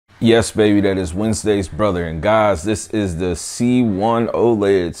Yes, baby, that is Wednesday's brother. And guys, this is the C1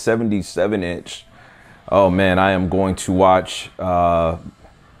 OLED 77-inch. Oh man, I am going to watch, I'm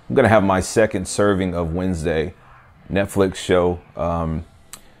going to have my second serving of Wednesday Netflix show.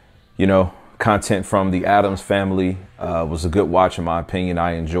 Content from the Addams Family was a good watch in my opinion.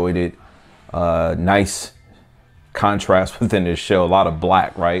 I enjoyed it. Nice contrast within this show. A lot of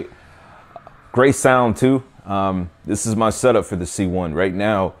black, right? Great sound too. This is my setup for the C1 right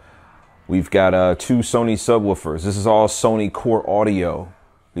now. We've got two Sony subwoofers. This is all Sony core audio.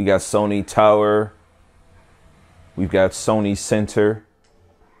 We got Sony tower. We've got Sony center,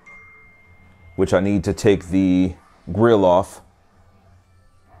 which I need to take the grill off.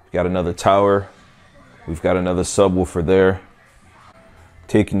 We've got another tower. We've got another subwoofer there.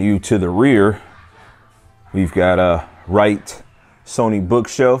 Taking you to the rear, we've got a right Sony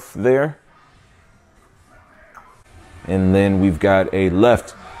bookshelf there. And then we've got a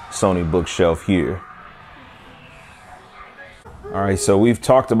left Sony bookshelf here. All right, so we've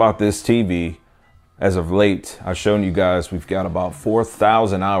talked about this TV as of late. I've shown you guys we've got about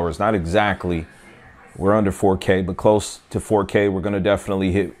 4,000 hours, not exactly. We're under 4K, but close to 4K. We're gonna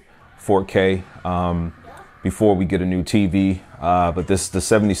definitely hit 4K before we get a new TV. But this is the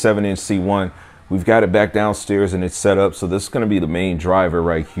 77-inch C1. We've got it back downstairs and it's set up. So this is gonna be the main driver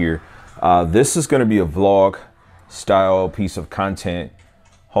right here. This is gonna be a vlog style piece of content.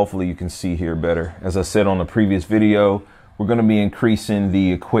 Hopefully you can see here better. As I said on the previous video, we're going to be increasing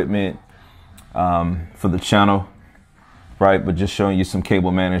the equipment for the channel, right? But just showing you some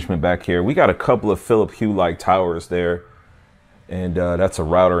cable management back here. We got a couple of Philip Hue-like towers there, and that's a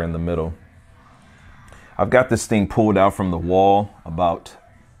router in the middle. I've got this thing pulled out from the wall about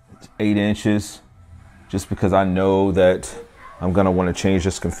 8 inches, just because I know that I'm going to want to change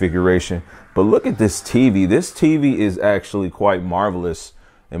this configuration. But look at this TV. This TV is actually quite marvelous.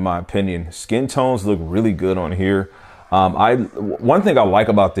 In my opinion, skin tones look really good on here. One thing I like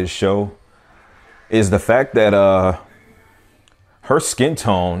about this show is the fact that her skin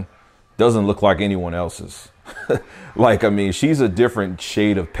tone doesn't look like anyone else's. Like, I mean, she's a different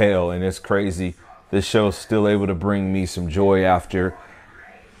shade of pale, and it's crazy. This show's still able to bring me some joy after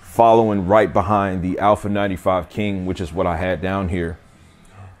following right behind the Alpha 95 King, which is what I had down here.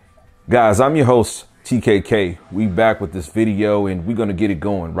 Guys, I'm your host, TKK. We back with this video and we're going to get it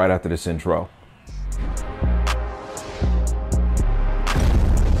going right after this intro.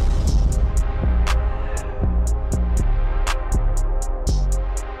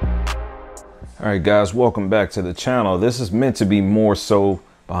 All right, guys, welcome back to the channel. This is meant to be more so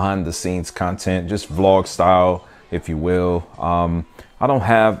behind the scenes content, just vlog style, if you will. I don't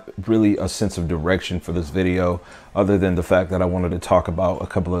have really a sense of direction for this video other than the fact that I wanted to talk about a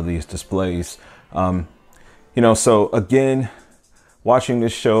couple of these displays. So again, watching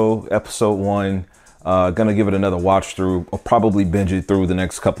this show, episode 1, gonna give it another watch through. I'll probably binge it through the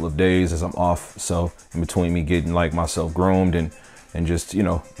next couple of days as I'm off. So in between me getting like myself groomed and just,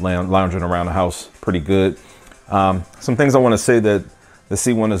 lounging around the house pretty good. Some things I want to say that the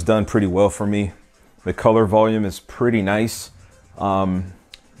C1 has done pretty well for me. The color volume is pretty nice.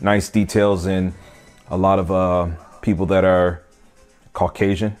 Nice details in a lot of people that are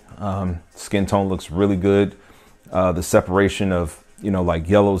Caucasian. Skin tone looks really good. The separation of, like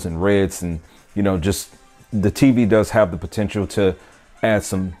yellows and reds, and, just the TV does have the potential to add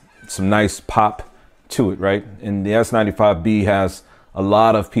some nice pop to it, right? And the S95B has a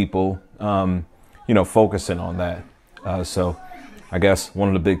lot of people, focusing on that. So I guess one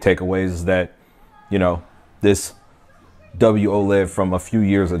of the big takeaways is that, this OLED from a few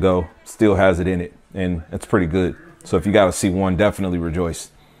years ago still has it in it, and it's pretty good. So if you got a C1, definitely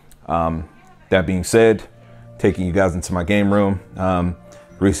rejoice. That being said, taking you guys into my game room.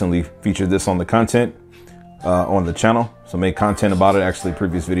 Recently featured this on the content on the channel, so made content about it, actually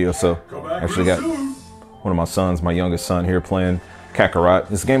previous video. So actually got one of my sons, my youngest son here, playing Kakarot.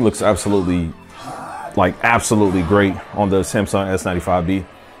 This game looks absolutely great on the Samsung S95B.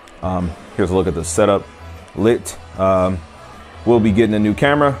 Here's a look at the setup. Lit. We'll be getting a new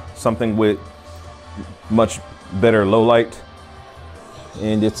camera, something with much better low light,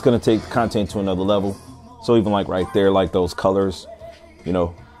 and it's going to take content to another level. So even like right there, like those colors,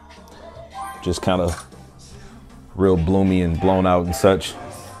 just kind of real bloomy and blown out and such.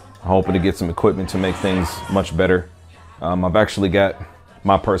 I'm hoping to get some equipment to make things much better. I've actually got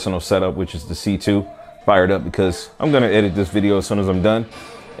my personal setup, which is the C2, fired up because I'm going to edit this video as soon as I'm done.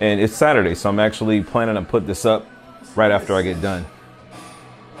 And it's Saturday, so I'm actually planning to put this up right after I get done.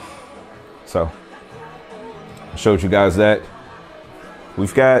 So I showed you guys that.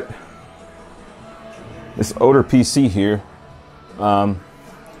 We've got this older PC here.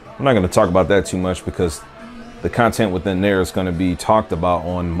 I'm not going to talk about that too much because the content within there is going to be talked about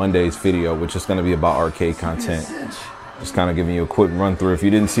on Monday's video, which is going to be about arcade content. Just kind of giving you a quick run through. If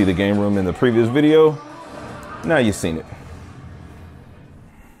you didn't see the game room in the previous video, now you've seen it.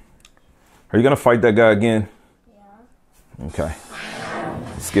 Are you going to fight that guy again? Yeah. Okay.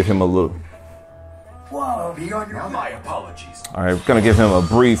 Let's give him a little. Whoa, now my apologies. All right, we're going to give him a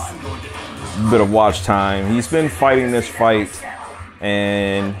brief bit of watch time. He's been fighting this fight,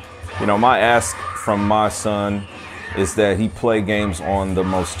 and you know, my ask from my son is that he play games on the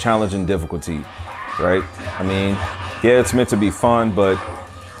most challenging difficulty, right? I mean, yeah, it's meant to be fun, but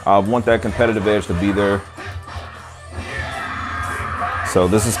I want that competitive edge to be there. So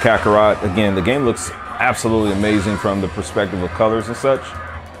this is Kakarot. Again, the game looks absolutely amazing from the perspective of colors and such.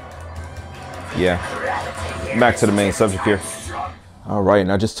 Yeah, back to the main subject here. All right,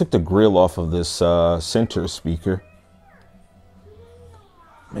 and I just took the grill off of this center speaker.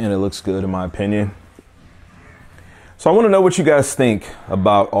 Man, it looks good in my opinion. So I want to know what you guys think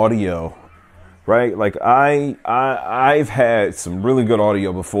about audio, right? Like I've had some really good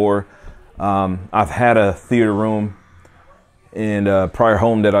audio before. I've had a theater room in a prior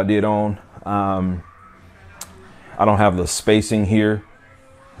home that I did own. I don't have the spacing here,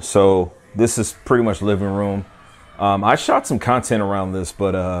 so this is pretty much living room. I shot some content around this,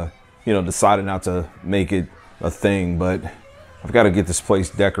 but you know, decided not to make it a thing. But I've got to get this place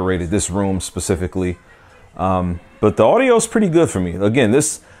decorated, this room specifically. But the audio is pretty good for me. Again,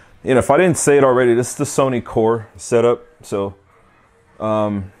 this, you know, if I didn't say it already, this is the Sony Core setup. So,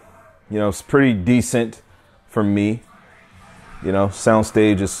 you know, it's pretty decent for me. You know,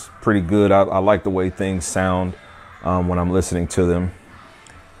 soundstage is pretty good. I like the way things sound when I'm listening to them.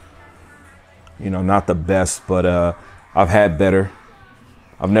 You know, not the best, but I've had better.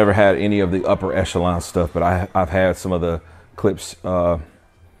 I've never had any of the upper echelon stuff, but I've had some of the clips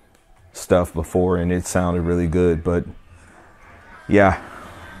stuff before, and it sounded really good. But yeah.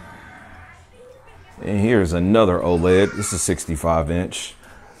 And here's another OLED. This is 65 inch.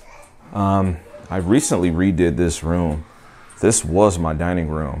 I recently redid this room. This was my dining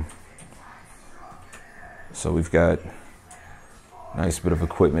room. So we've got a nice bit of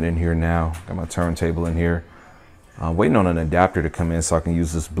equipment in here now. Got my turntable in here. Waiting on an adapter to come in so I can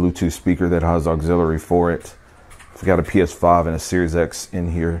use this Bluetooth speaker that has auxiliary for it. I've got a PS5 and a Series X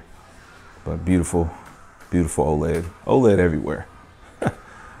in here. But beautiful, beautiful OLED. OLED everywhere.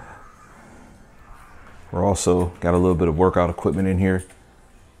 We're also got a little bit of workout equipment in here.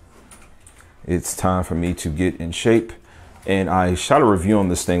 It's time for me to get in shape. And I shot a review on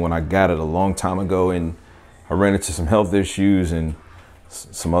this thing when I got it a long time ago, and I ran into some health issues and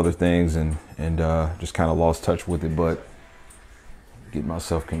some other things, and just kind of lost touch with it, but get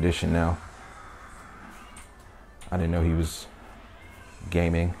myself conditioned now. I didn't know he was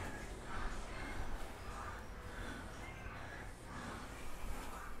gaming.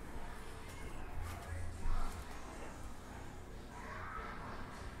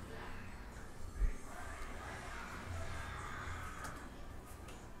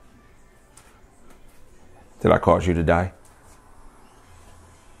 Did I cause you to die?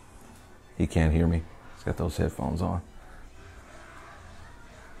 He can't hear me. He's got those headphones on.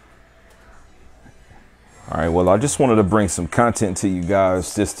 All right, well, I just wanted to bring some content to you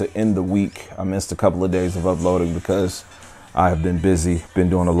guys just to end the week. I missed a couple of days of uploading because I have been busy,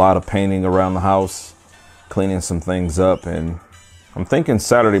 been doing a lot of painting around the house, cleaning some things up, and I'm thinking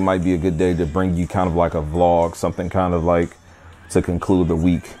Saturday might be a good day to bring you kind of like a vlog, something kind of like to conclude the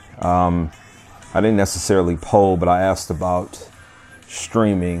week. I didn't necessarily poll, but I asked about a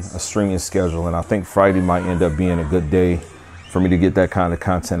streaming schedule, and I think Friday might end up being a good day for me to get that kind of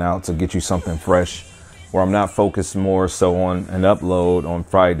content out, to get you something fresh, where I'm not focused more so on an upload on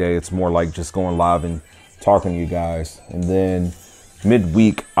Friday. It's more like just going live and talking to you guys. And then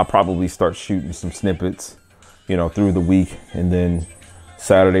midweek, I'll probably start shooting some snippets, you know, through the week. And then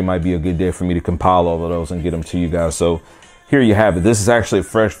Saturday might be a good day for me to compile all of those and get them to you guys. So here you have it. This is actually a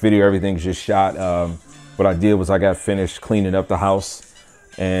fresh video. Everything's just shot. What I did was I got finished cleaning up the house,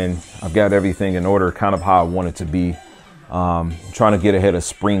 and I've got everything in order, kind of how I want it to be. Trying to get ahead of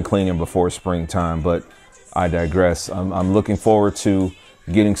spring cleaning before springtime, but I digress. I'm looking forward to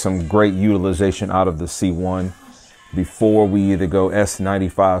getting some great utilization out of the C1 before we either go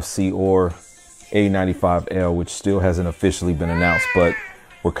S95C or A95L, which still hasn't officially been announced, but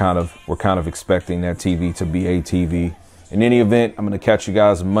we're kind of expecting that TV to be a TV. In any event, I'm going to catch you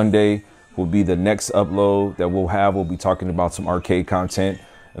guys Monday. Will be the next upload that we'll have. We'll be talking about some arcade content,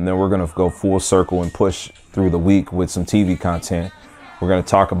 and then we're going to go full circle and push through the week with some TV content. We're going to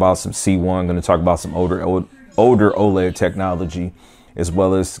talk about some C1, going to talk about some older OLED technology, as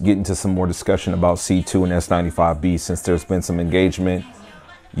well as get into some more discussion about C2 and S95B, since there's been some engagement.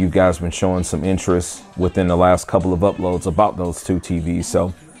 You guys been showing some interest within the last couple of uploads about those two TVs.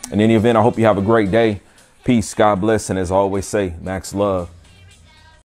 So in any event, I hope you have a great day. Peace, God bless, and as I always say, max love.